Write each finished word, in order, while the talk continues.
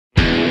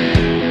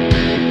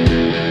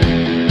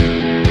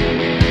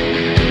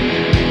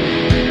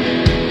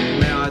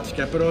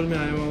कैपरोल में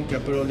आया हुआ हूँ।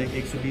 कैपरोल एक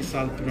 120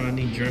 साल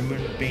पुरानी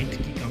जर्मन पेंट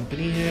की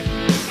कंपनी है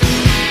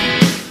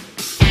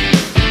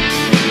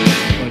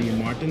और ये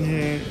मार्टिन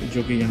है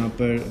जो कि यहाँ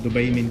पर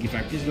दुबई में इनकी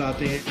फैक्ट्रीज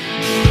लाते हैं।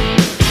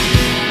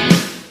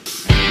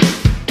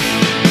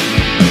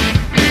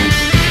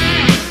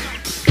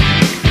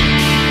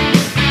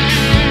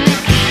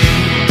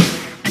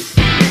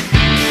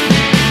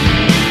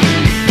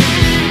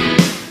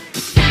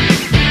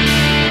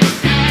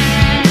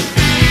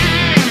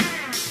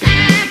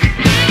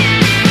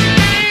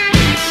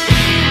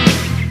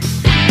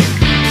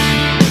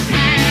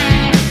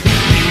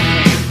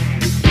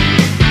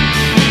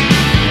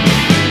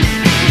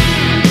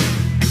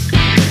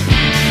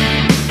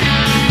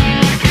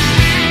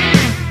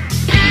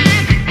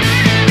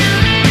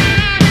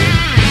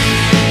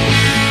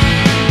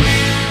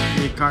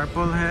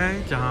 कार्पोल है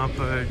जहाँ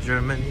पर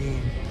जर्मनी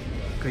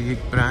का ये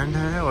ब्रांड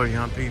है और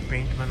यहाँ पे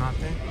पेंट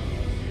बनाते हैं।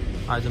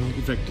 आज हम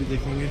उनकी फैक्ट्री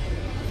देखेंगे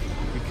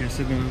कि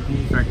कैसे बनाती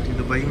हैं। फैक्ट्री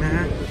दुबई में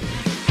है।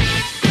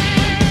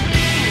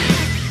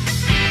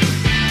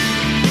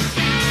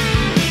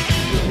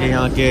 ये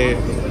यहाँ के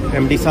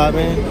एमडी साहब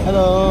हैं।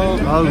 Hello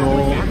hello.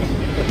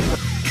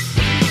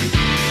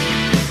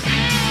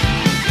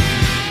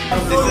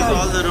 This is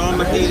all the raw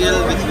material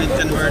which we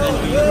convert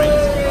into your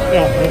paint.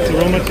 Yeah, that's the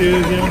raw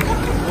material here.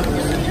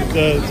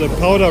 The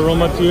powder raw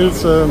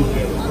materials,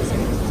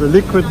 the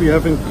liquid we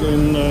have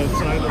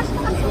inside us.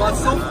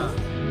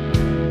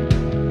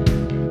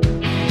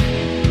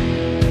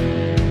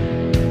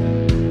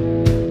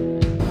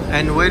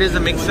 And where is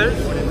the mixer?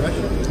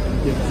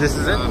 Yes. This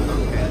is it?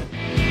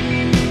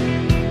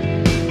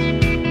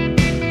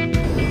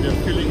 We are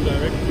filling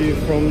directly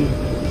from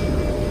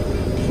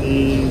the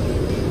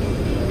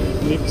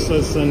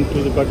mixers and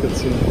to the buckets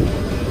here.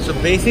 So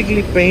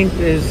basically paint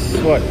is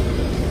what?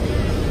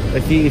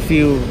 If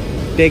you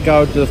take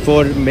out the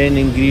 4 main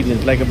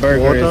ingredients like a burger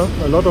water,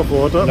 is a lot of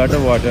water. A lot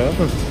of water.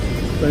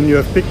 Then you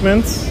have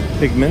pigments.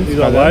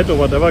 Either white or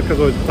whatever,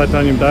 so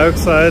titanium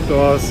dioxide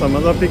or some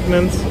other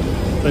pigments.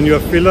 Then you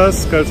have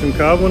fillers, calcium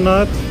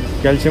carbonate.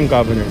 Calcium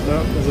carbonate.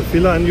 Yeah, as a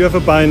filler, and you have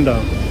a binder.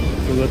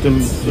 So that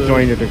it's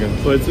join it again.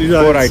 So it's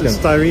either 4 items.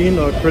 styrene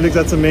or acrylic.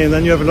 That's the main.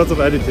 Then you have lots of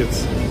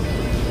additives.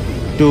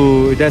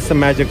 That's the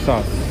magic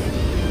sauce.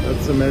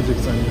 That's the magic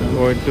thing. Yeah.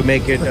 Or to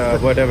make it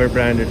whatever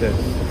brand it is.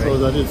 Right? So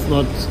that it's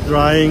not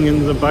drying in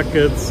the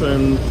buckets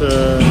and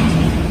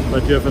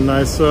but you have a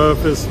nice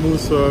surface, smooth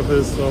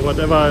surface, or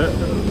whatever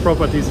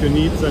properties you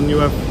need. Then you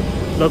have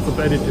lots of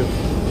additives.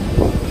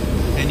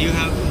 And you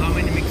have how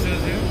many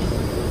mixers here?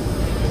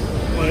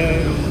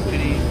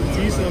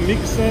 These are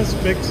mixers.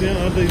 Back there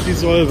are the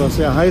dissolvers.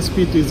 Yeah,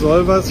 high-speed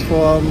dissolvers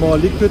for more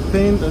liquid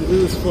paint, and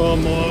this is for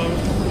more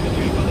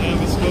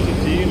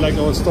viscosity, like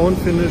our stone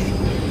finish.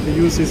 We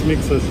use these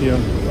mixers here,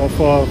 or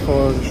for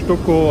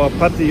stucco or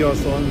putty or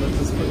so on. That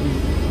is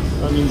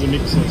the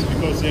mixers,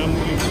 because they are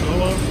moving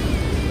slower,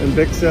 and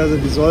back there the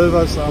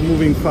dissolvers are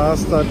moving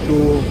faster to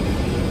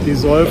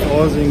dissolve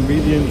all the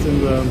ingredients in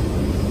the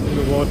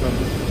water.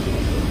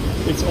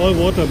 It's all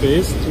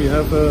water-based. We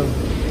have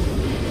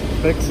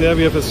back there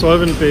we have a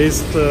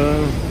solvent-based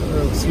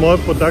small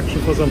production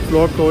for some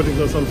floor coatings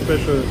or some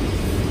special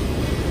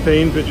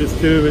paint which is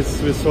still with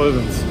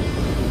solvents.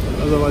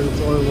 Otherwise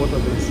it's all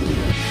water-based.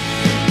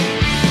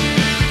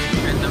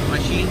 And the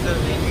machines are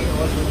mainly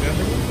all from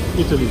Germany?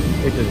 Italy.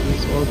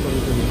 It's all from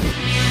Italy.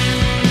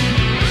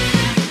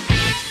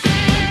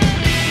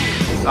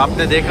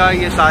 आपने देखा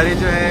ये सारे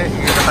जो है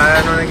ये बताया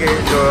इन्होंने कि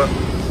जो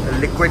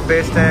लिक्विड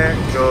बेस्ड है,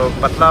 जो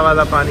पतला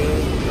वाला पानी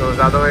जो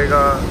ज़्यादा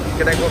होएगा,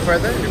 can I go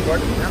further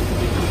record.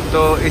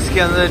 तो इसके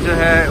अंदर जो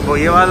है वो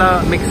ये वाला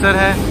मिक्सर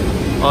है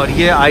और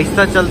ये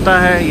आहिस्ता चलता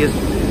है ये,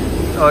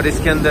 और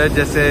इसके अंदर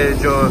जैसे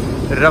जो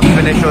रफ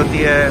फिनिश होती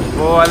है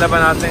वो वाला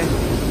बनाते हैं।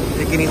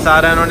 लेकिन ये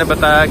सारा इन्होंने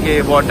बताया कि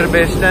वाटर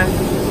बेस्ड है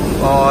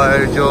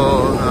और जो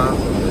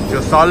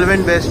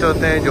सॉल्वेंट बेस्ड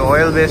होते हैं, जो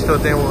ऑयल बेस्ड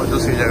होते हैं वो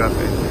दूसरी जगह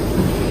पे,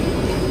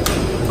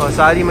 और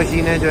सारी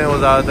मशीनें जो हैं वो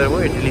ज़्यादातर वो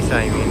इटली से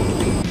आई हुई हैं।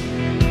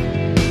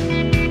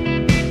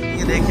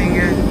 ये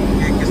देखेंगे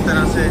कि किस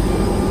तरह से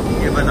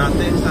ये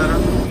बनाते हैं सारा।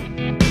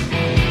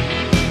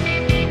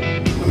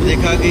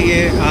 देखा कि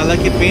ये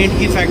हालांकि पेंट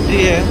की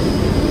फैक्ट्री है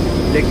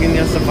लेकिन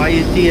यह सफाई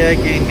इतनी है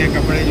कि इनके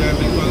कपड़े जो है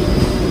बिल्कुल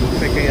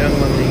पे कहीं रंग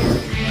बन नहीं है।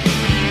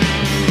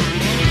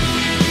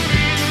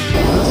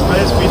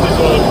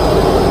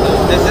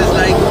 This is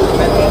like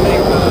when we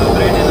make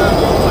bread in our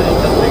home or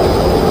it's just like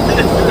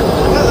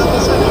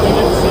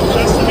It's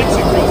just a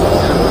mixing process.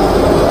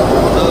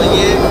 तो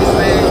ये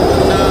इसमें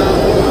अपना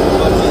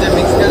और चीज़ें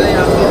मिक्स कर रहे हैं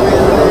यहाँ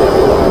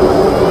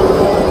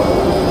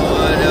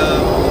और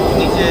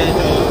नीचे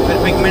जो फिर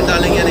पिगमेंट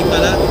डालेंगे यानी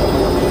कलर,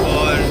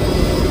 और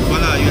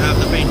voilà you have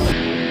the paint.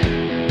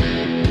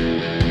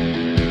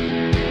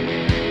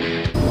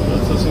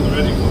 This is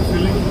ready for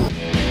filling.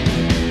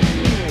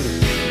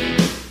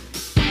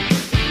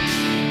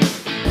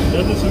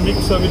 That is a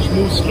mixer which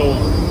moves slow.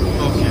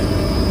 Okay.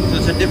 So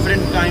it's a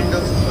different kind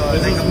of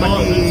This like is a more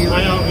putty. higher viscosity. It's like a bread mixer, just bigger. Yeah, that's the same. It's mixing. That is a mixer which moves slow. Okay. So it's a different kind of like a putty. This is more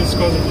higher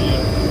viscosity.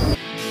 Yeah.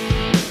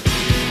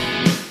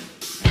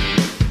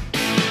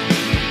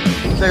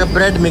 like a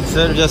bread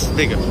mixer, just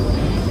bigger.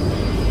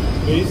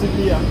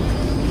 Basically,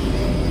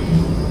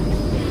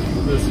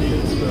 this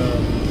is.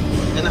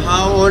 And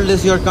how old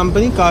is your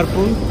company,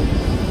 Caparol?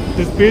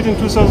 It's built in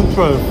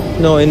 2012.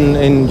 No,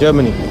 in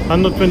Germany.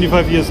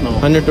 125 years now.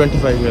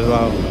 125 years.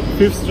 Wow.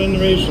 5th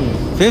generation.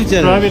 5th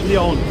generation. Privately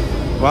owned.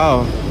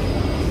 Wow.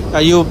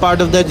 Are you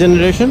part of that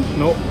generation?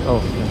 No.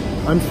 Oh.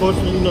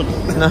 Unfortunately not.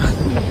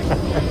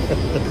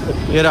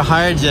 You're a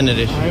higher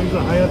generation. I'm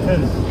the higher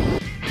 10.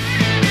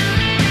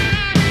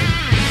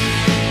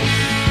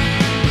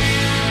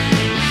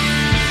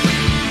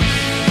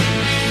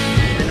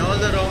 And all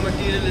the raw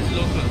material is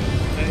local.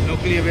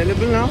 Locally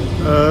available now?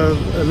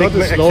 A lot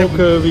is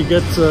local. We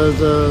get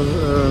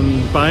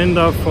the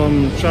binder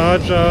from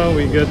Charger.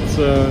 We get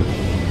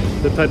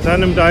the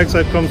titanium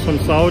dioxide comes from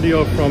Saudi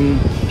or from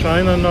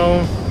China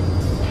now.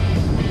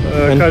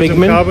 And calcium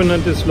pigment?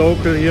 carbonate is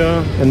local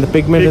here. And the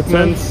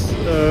pigments?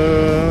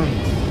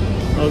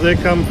 They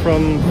come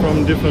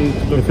from different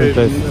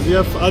locations. We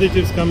have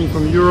additives coming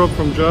from Europe,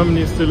 from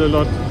Germany still a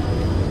lot.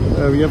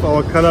 We have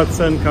our colored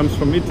sand comes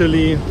from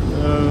Italy.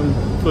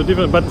 So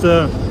different, but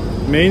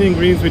main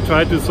ingredients we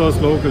try to source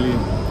locally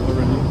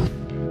already.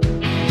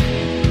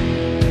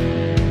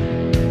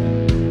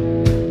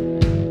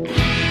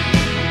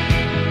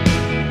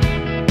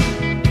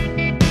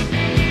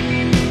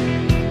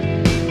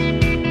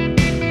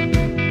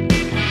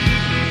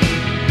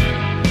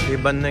 ये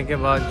बनने के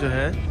बाद जो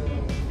है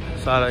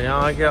सारा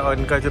यहाँ आ गया और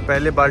इनका जो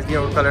पहले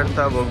बाल्टियों का कलर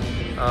था वो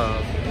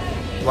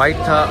वाइट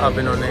था, अब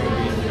इन्होंने